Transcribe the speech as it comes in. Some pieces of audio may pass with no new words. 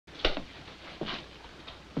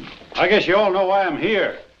I guess you all know why I'm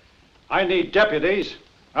here. I need deputies.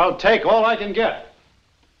 I'll take all I can get.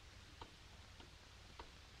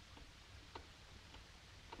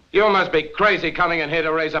 You must be crazy coming in here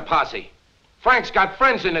to raise a posse. Frank's got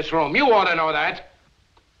friends in this room. You ought to know that.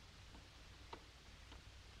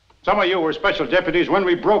 Some of you were special deputies when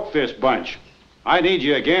we broke this bunch. I need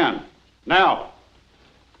you again. Now.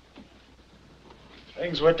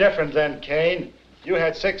 Things were different then, Kane. You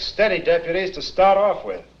had 6 steady deputies to start off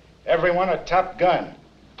with. Everyone a top gun.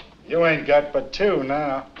 You ain't got but 2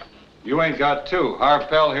 now. You ain't got 2. Our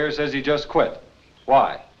pal here says he just quit.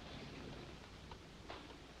 Why?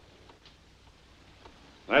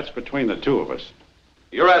 That's between the 2 of us.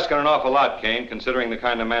 You're asking an awful lot, Kane, considering the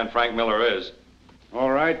kind of man Frank Miller is.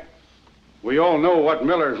 All right. We all know what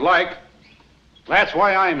Miller's like. That's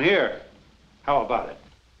why I'm here. How about it?